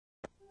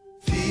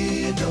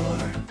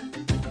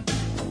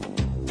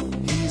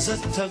He's a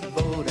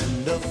tugboat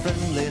and a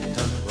friendly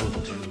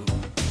tugboat too.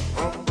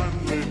 A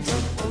friendly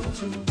tugboat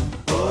too.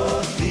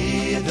 Oh,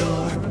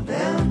 Theodore and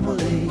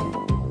Emily,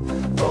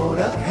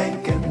 Bodak,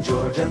 Hank and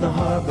George, and the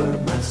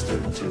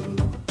Harbourmaster too.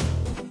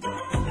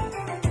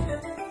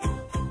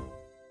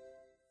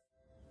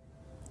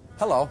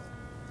 Hello.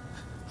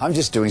 I'm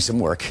just doing some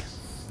work.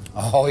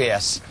 Oh,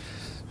 yes.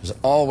 There's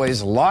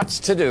always lots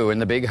to do in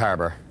the Big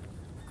Harbour.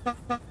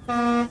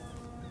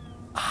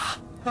 Ah,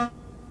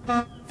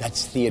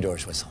 that's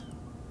Theodore's whistle.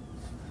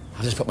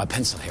 I'll just put my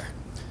pencil here.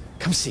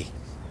 Come see.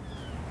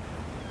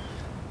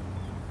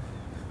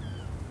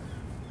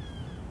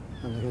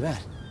 Oh, look at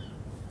that.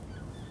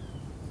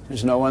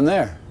 There's no one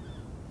there.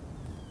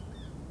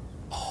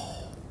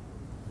 Oh,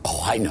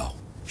 I know.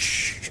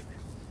 Shh.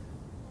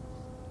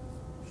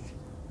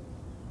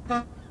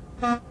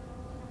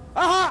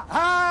 Aha!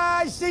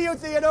 I see you,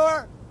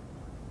 Theodore.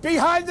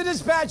 Behind the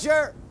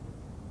dispatcher.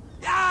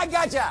 Yeah, I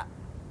gotcha.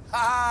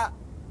 Ha!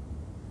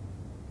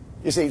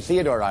 You see,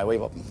 Theodore and I,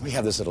 we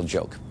have this little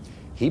joke.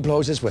 He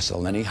blows his whistle,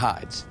 and then he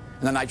hides.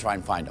 And then I try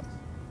and find him.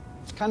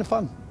 It's kind of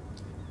fun.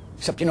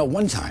 Except, you know,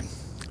 one time,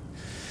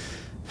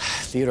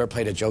 Theodore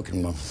played a joke,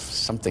 and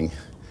something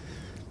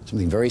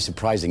very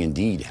surprising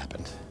indeed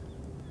happened.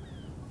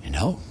 You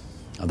know?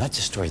 Now, that's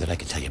a story that I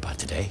could tell you about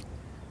today.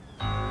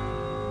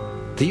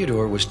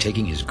 Theodore was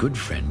taking his good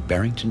friend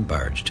Barrington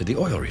Barge to the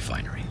oil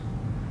refinery.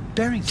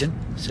 "Barrington,"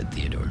 said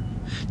Theodore,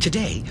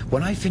 "today,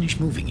 when I finish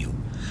moving you,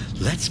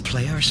 let's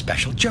play our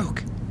special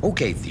joke."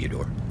 "Okay,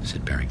 Theodore,"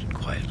 said Barrington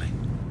quietly.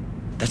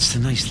 That's the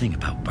nice thing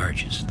about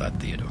barges, thought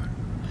Theodore.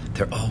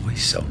 They're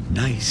always so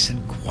nice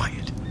and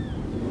quiet.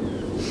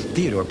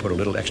 Theodore put a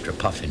little extra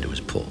puff into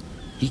his pull.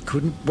 He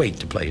couldn't wait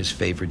to play his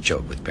favorite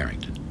joke with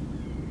Barrington.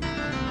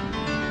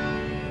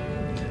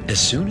 As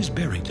soon as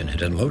Barrington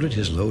had unloaded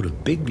his load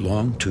of big,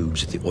 long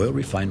tubes at the oil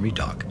refinery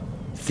dock,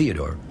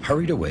 Theodore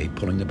hurried away,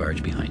 pulling the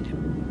barge behind him.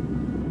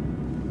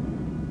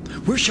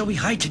 "Where shall we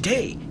hide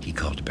today?" he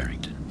called to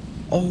Barrington.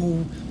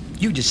 "Oh,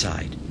 you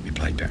decide,"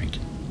 replied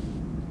Barrington.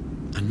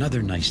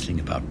 Another nice thing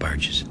about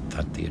barges,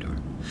 thought Theodore.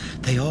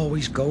 They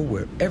always go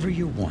wherever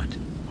you want.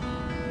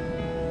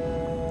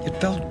 It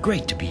felt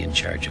great to be in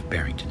charge of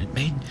Barrington. It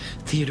made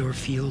Theodore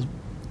feel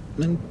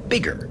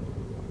bigger.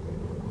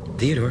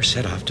 Theodore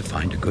set off to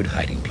find a good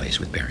hiding place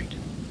with Barrington.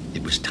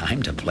 It was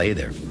time to play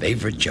their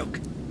favorite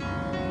joke.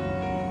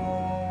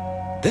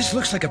 "This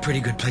looks like a pretty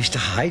good place to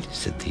hide,"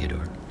 said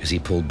Theodore, as he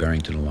pulled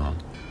Barrington along.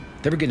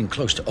 They were getting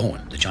close to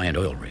Owen, the giant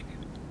oil rig.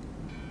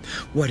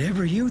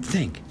 "Whatever you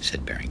think,"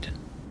 said Barrington.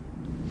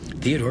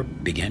 Theodore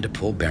began to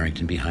pull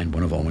Barrington behind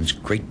one of Owen's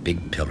great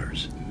big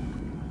pillars.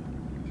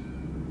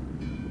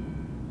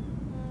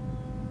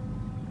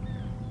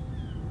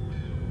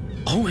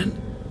 "Owen,"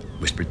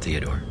 whispered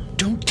Theodore,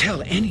 "don't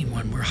tell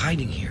anyone we're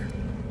hiding here."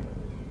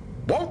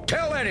 "Won't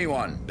tell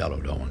anyone,"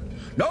 bellowed Owen.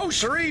 "No,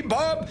 siree,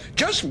 Bob.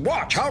 Just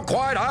watch how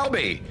quiet I'll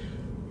be."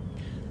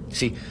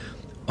 See,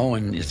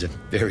 Owen is a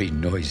very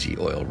noisy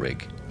oil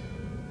rig.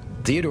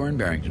 Theodore and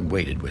Barrington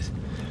waited with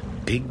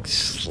big,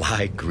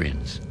 sly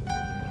grins.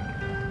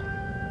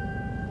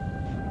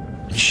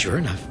 And sure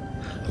enough,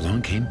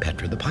 along came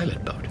Petra, the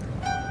pilot boat.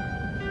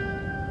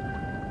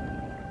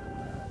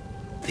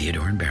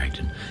 Theodore and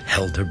Barrington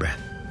held their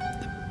breath.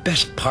 The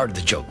best part of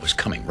the joke was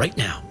coming right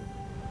now.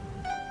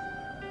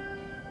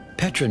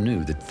 Petra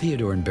knew that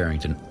Theodore and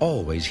Barrington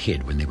always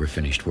hid when they were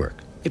finished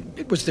work.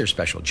 It was their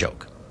special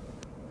joke.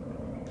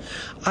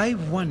 "I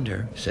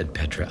wonder," said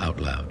Petra out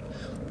loud,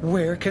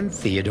 "where can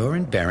Theodore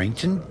and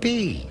Barrington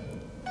be?"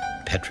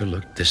 Petra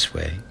looked this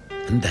way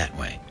and that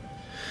way,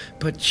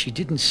 but she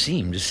didn't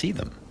seem to see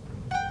them.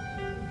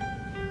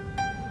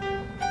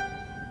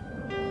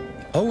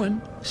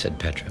 "Owen," said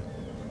Petra,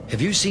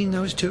 "have you seen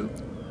those two?"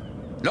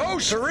 "No,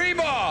 siree,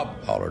 Bob,"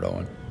 hollered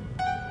Owen.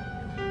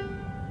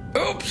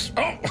 "Oops.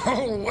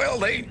 Oh, well,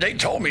 they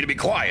told me to be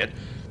quiet."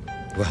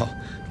 Well,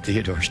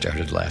 Theodore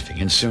started laughing,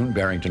 and soon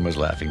Barrington was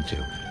laughing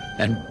too.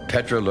 And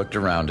Petra looked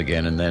around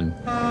again, and then,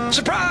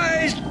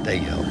 "Surprise!" they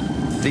yelled.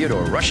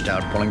 Theodore rushed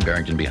out, pulling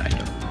Barrington behind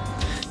him.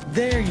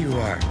 "There you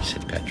are,"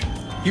 said Petra.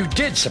 "You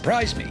did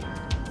surprise me."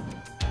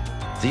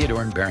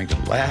 Theodore and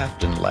Barrington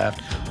laughed and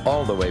laughed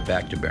all the way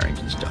back to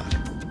Barrington's dock.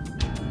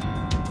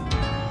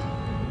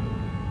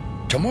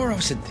 "Tomorrow,"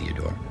 said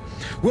Theodore,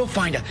 "we'll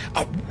find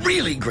a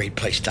really great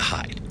place to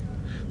hide."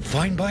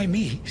 "Fine by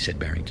me," said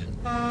Barrington.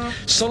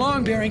 "So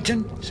long,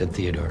 Barrington," said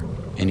Theodore,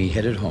 and he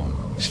headed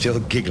home, still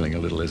giggling a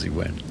little as he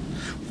went.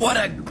 "What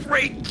a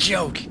great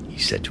joke," he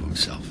said to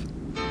himself.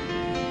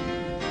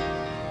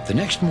 The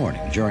next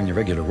morning, during the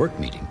regular work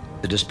meeting,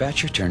 the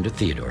dispatcher turned to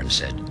Theodore and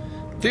said,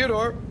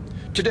 "Theodore,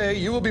 today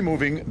you will be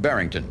moving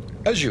Barrington,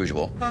 as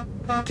usual."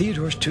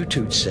 Theodore's two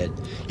toots said,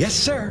 "Yes,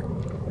 sir."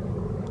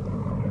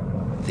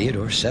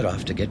 Theodore set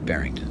off to get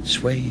Barrington,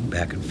 swaying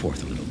back and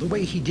forth a little, the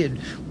way he did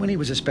when he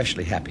was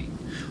especially happy,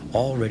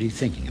 already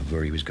thinking of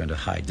where he was going to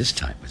hide this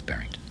time with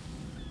Barrington.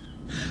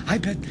 "I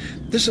bet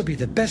this'll be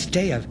the best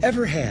day I've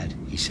ever had,"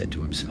 he said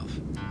to himself.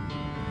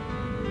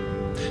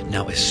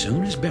 Now, as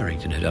soon as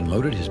Barrington had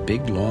unloaded his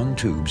big, long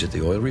tubes at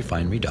the oil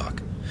refinery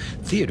dock,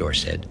 Theodore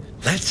said,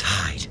 Let's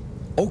hide.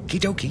 Okie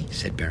dokie,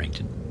 said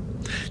Barrington.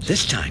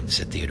 This time,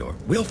 said Theodore,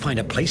 we'll find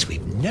a place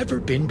we've never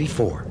been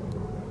before.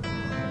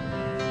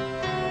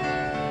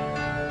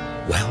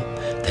 Well,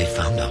 they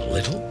found a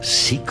little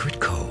secret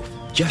cove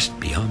just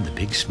beyond the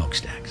big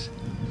smokestacks.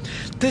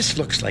 This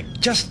looks like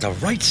just the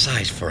right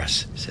size for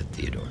us, said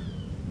Theodore.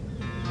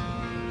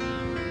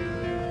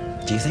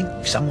 Do you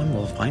think someone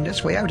will find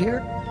us way out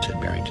here?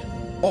 Said Barrington.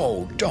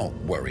 Oh, don't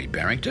worry,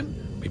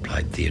 Barrington,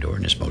 replied Theodore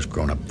in his most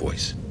grown-up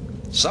voice.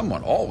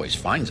 Someone always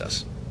finds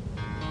us.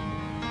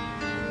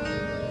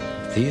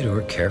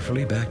 Theodore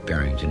carefully backed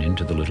Barrington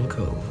into the little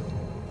cove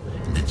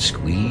and then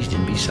squeezed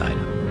in beside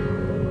him.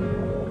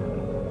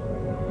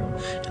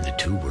 And the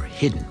two were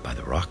hidden by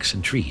the rocks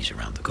and trees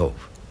around the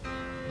cove.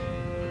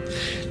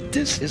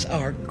 This is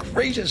our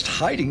greatest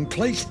hiding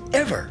place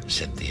ever,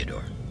 said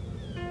Theodore.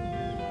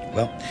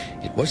 Well,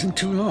 it wasn't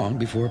too long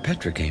before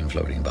Petra came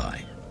floating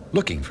by,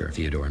 looking for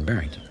Theodore and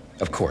Barrington.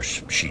 Of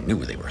course, she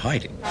knew they were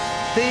hiding.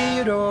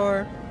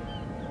 Theodore!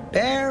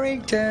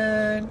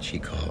 Barrington! She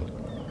called.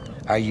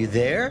 Are you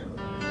there?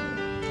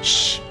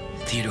 Shh!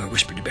 Theodore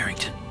whispered to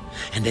Barrington,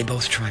 and they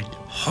both tried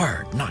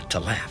hard not to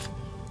laugh.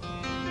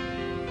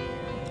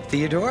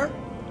 Theodore?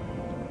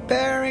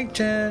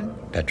 Barrington!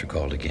 Petra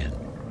called again.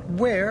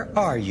 Where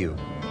are you?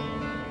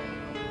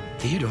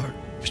 Theodore,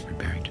 whispered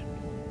Barrington.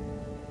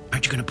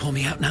 Aren't you going to pull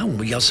me out now when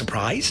we yell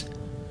surprise?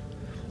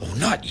 Oh,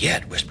 not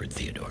yet, whispered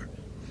Theodore.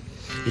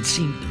 It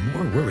seemed the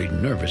more worried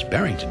and nervous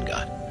Barrington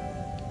got,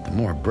 the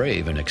more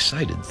brave and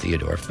excited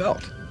Theodore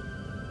felt.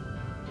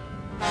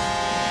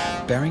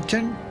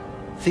 Barrington?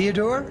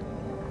 Theodore?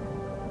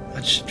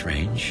 That's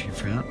strange, she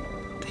frowned.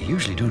 They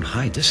usually don't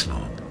hide this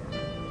long.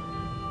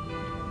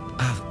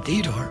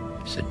 Theodore,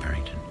 said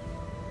Barrington.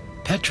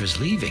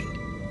 Petra's leaving.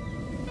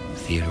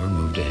 Theodore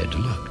moved ahead to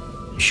look.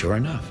 And sure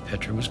enough,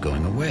 Petra was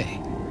going away.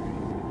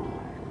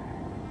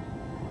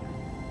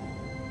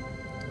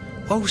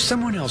 Oh,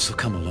 someone else will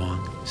come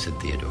along, said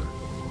Theodore.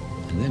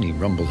 And then he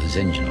rumbled his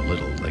engine a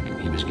little, like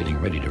he was getting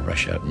ready to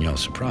rush out and yell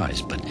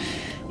surprise. But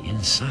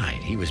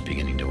inside, he was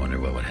beginning to wonder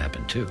what would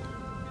happen, too.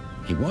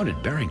 He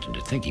wanted Barrington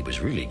to think he was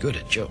really good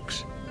at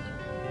jokes.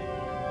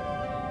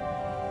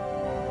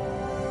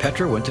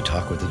 Petra went to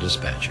talk with the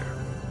dispatcher.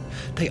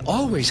 They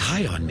always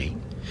hide on me,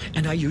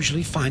 and I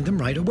usually find them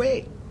right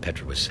away,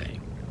 Petra was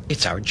saying.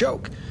 It's our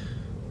joke.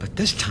 But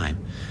this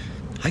time,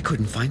 I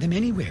couldn't find them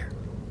anywhere.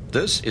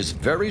 This is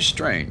very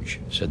strange,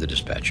 said the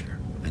dispatcher.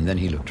 And then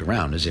he looked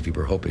around as if he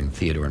were hoping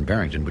Theodore and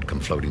Barrington would come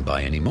floating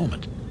by any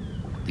moment.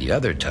 The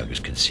other tugs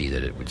could see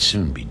that it would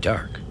soon be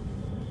dark.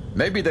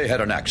 Maybe they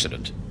had an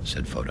accident,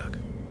 said Fodak.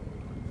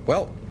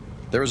 Well,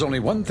 there is only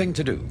one thing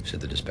to do,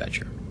 said the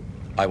dispatcher.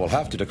 I will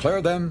have to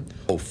declare them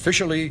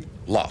officially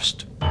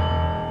lost.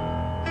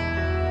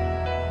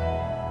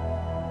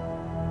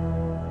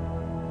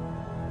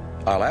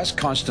 I'll ask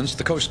Constance,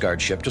 the Coast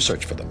Guard ship, to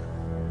search for them.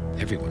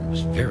 Everyone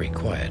was very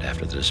quiet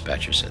after the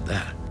dispatcher said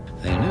that.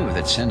 They knew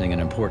that sending an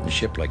important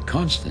ship like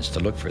Constance to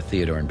look for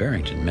Theodore and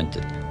Barrington meant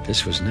that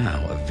this was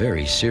now a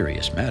very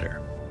serious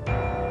matter.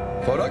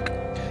 Fodak,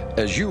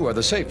 as you are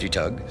the safety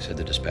tug, said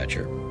the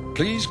dispatcher,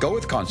 please go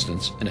with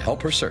Constance and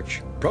help her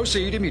search.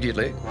 Proceed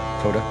immediately.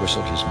 Fodak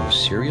whistled his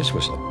most serious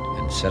whistle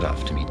and set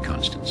off to meet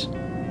Constance.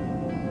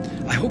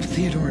 I hope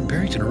Theodore and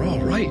Barrington are all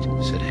right,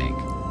 said Hank.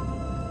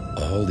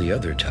 All the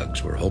other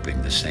tugs were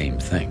hoping the same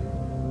thing.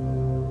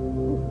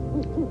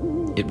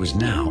 It was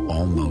now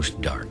almost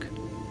dark.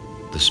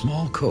 The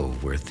small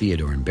cove where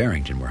Theodore and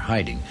Barrington were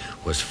hiding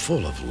was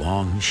full of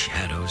long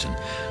shadows and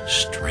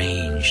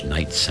strange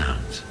night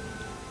sounds.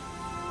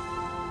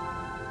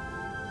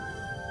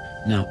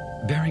 Now,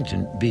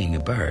 Barrington, being a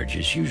barge,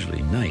 is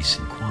usually nice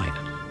and quiet.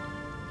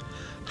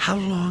 How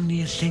long do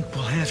you think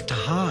we'll have to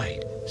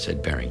hide?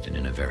 Said Barrington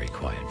in a very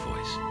quiet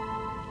voice.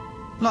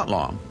 Not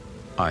long,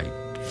 I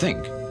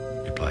think,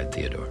 replied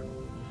Theodore.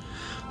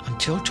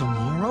 Until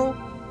tomorrow?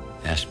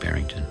 Asked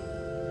Barrington.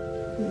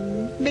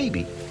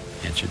 Maybe,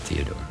 answered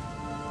Theodore.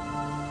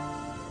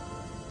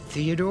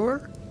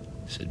 Theodore?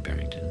 Said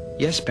Barrington.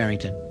 Yes,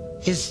 Barrington.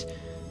 Is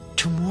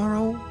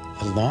tomorrow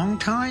a long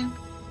time?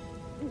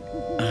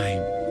 I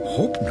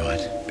hope not,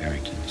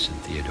 Barrington, said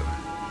Theodore.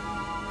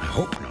 I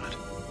hope not.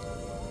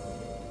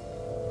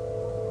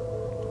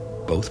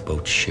 Both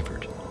boats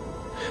shivered.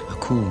 A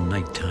cool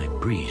nighttime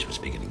breeze was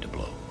beginning to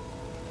blow.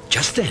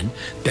 Just then,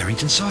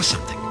 Barrington saw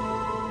something.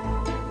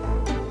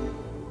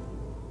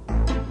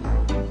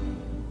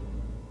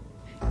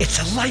 It's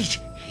a light,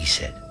 he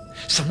said.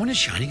 Someone is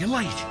shining a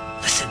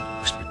light. Listen,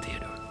 whispered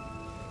Theodore.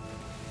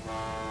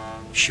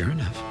 Sure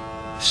enough,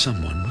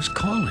 someone was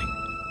calling.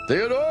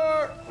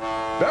 Theodore!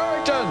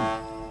 Barrington!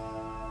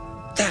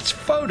 That's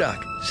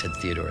Fodak, said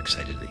Theodore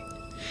excitedly.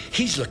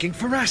 He's looking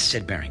for us,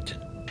 said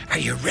Barrington. Are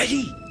you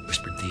ready?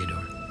 Whispered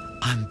Theodore.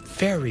 I'm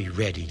very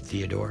ready,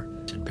 Theodore,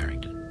 said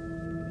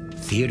Barrington.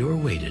 Theodore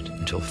waited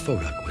until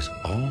Fodak was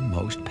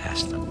almost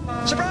past them.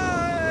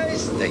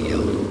 Surprise! They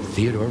yelled.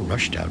 Theodore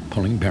rushed out,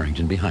 pulling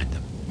Barrington behind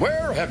them.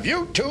 Where have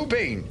you two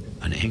been?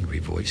 An angry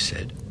voice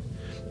said.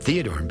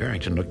 Theodore and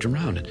Barrington looked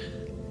around, and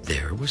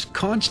there was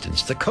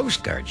Constance, the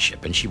Coast Guard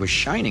ship, and she was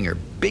shining her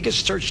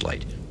biggest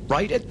searchlight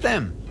right at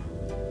them.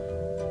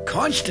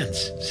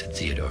 "Constance," said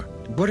Theodore,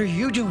 "what are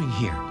you doing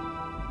here?"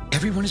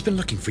 "Everyone has been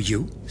looking for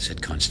you,"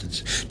 said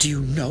Constance. "Do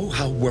you know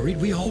how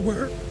worried we all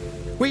were?"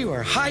 "We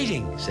were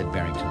hiding," said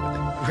Barrington with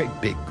a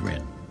great big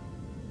grin.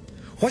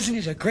 "Wasn't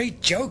it a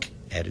great joke?"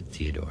 added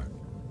Theodore.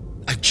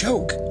 "A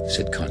joke,"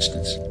 said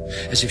Constance,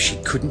 as if she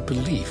couldn't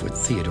believe what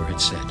Theodore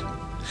had said.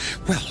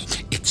 "Well,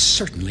 it's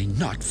certainly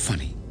not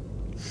funny.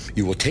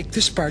 You will take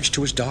this barge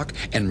to his dock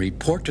and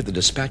report to the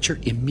dispatcher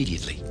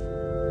immediately."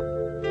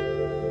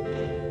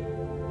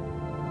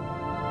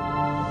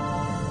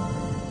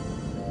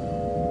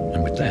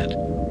 And with that,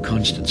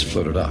 Constance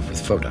floated off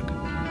with Foduck.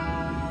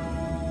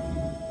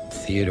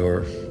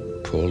 Theodore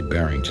pulled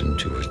Barrington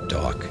to his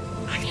dock.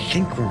 "I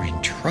think we're in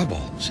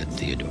trouble," said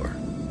Theodore.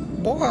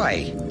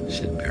 "Why?"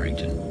 said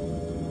Barrington.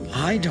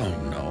 "I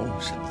don't know,"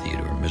 said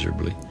Theodore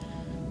miserably.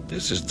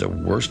 "This is the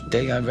worst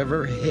day I've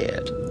ever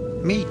had."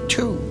 "Me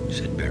too,"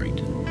 said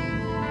Barrington.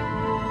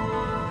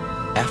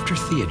 After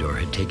Theodore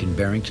had taken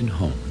Barrington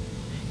home,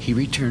 he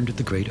returned to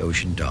the great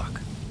ocean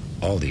dock.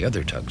 All the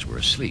other tugs were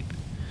asleep,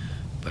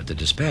 but the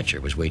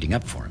dispatcher was waiting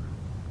up for him.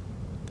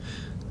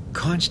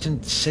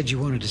 "Constance said you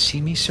wanted to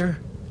see me, sir?"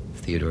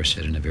 Theodore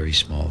said in a very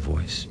small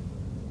voice.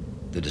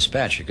 The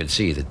dispatcher could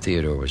see that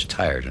Theodore was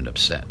tired and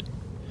upset.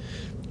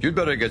 "You'd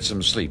better get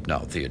some sleep now,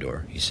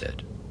 Theodore," he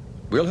said.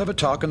 "We'll have a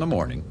talk in the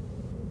morning."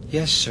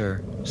 "Yes,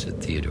 sir,"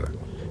 said Theodore,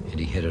 and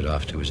he headed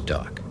off to his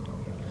dock.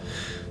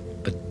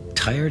 But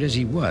tired as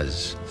he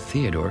was,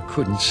 Theodore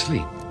couldn't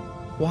sleep.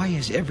 "Why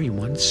is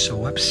everyone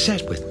so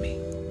upset with me?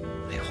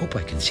 I hope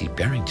I can see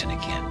Barrington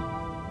again."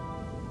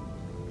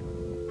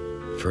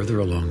 Further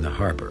along the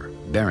harbor,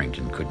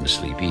 Barrington couldn't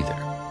sleep either.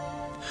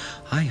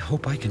 "I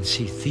hope I can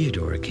see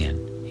Theodore again,"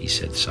 he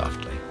said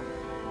softly.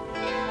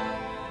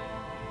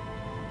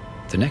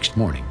 The next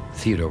morning,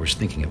 Theodore was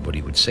thinking of what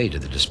he would say to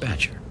the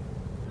dispatcher.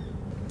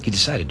 He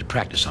decided to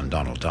practice on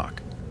Donald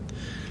Dock.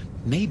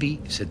 "Maybe,"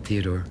 said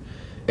Theodore,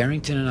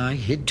 "Barrington and I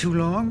hid too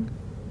long?"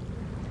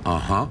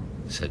 "Uh-huh,"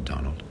 said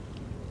Donald.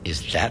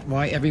 "Is that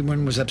why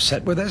everyone was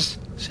upset with us?"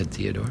 said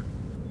Theodore.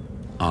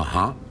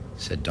 "Uh-huh,"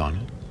 said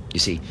Donald. You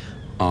see,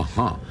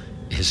 "uh-huh"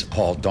 is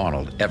all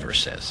Donald ever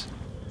says.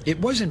 "It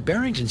wasn't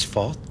Barrington's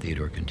fault,"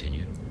 Theodore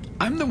continued.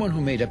 "I'm the one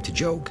who made up the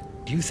joke.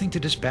 Do you think the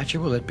dispatcher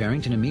will let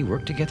Barrington and me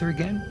work together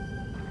again?"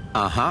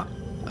 "Uh-huh,"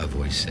 a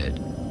voice said.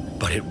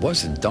 But it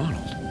wasn't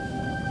Donald.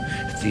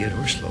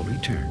 Theodore slowly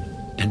turned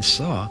and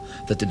saw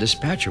that the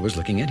dispatcher was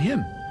looking at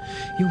him.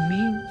 "You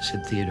mean,"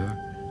 said Theodore,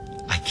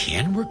 "I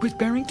can work with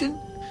Barrington?"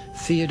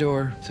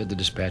 "Theodore," said the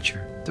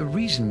dispatcher, "the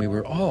reason we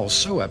were all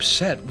so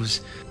upset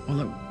was,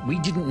 well, we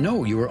didn't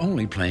know you were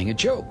only playing a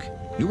joke.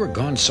 You were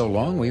gone so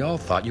long we all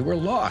thought you were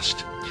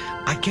lost."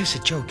 "I guess a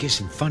joke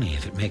isn't funny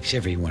if it makes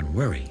everyone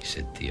worry,"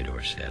 said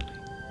Theodore sadly.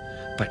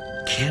 "But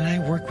can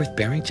I work with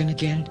Barrington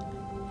again?"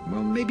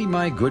 "Well, maybe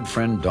my good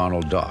friend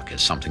Donald Dock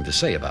has something to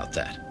say about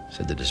that,"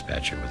 said the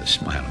dispatcher with a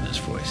smile in his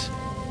voice.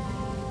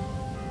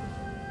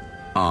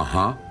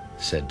 "Uh-huh,"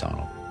 said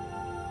Donald.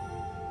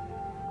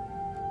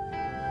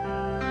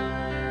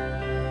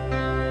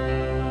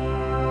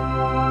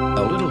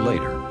 A little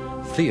later,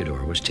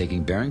 Theodore was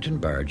taking Barrington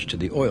Barge to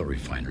the oil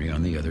refinery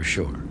on the other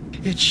shore.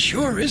 "It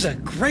sure is a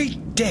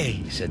great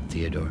day," said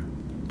Theodore.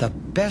 "The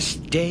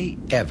best day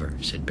ever,"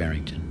 said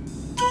Barrington.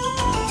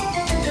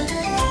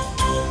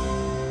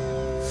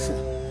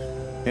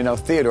 You know,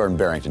 Theodore and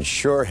Barrington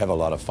sure have a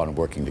lot of fun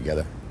working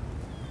together.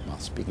 Well,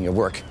 speaking of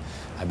work,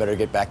 I better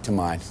get back to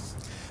mine.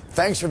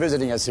 Thanks for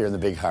visiting us here in the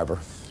Big Harbour.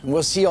 And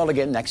we'll see you all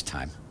again next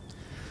time.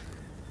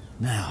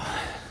 Now,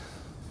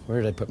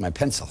 where did I put my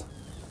pencil?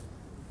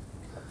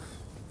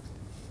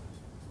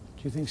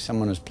 Do you think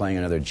someone was playing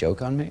another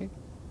joke on me?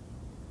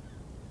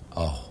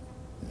 Oh,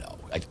 no.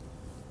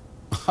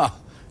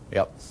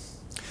 Yep.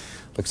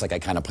 Looks like I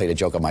kind of played a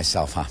joke on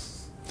myself, huh?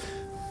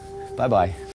 Bye-bye.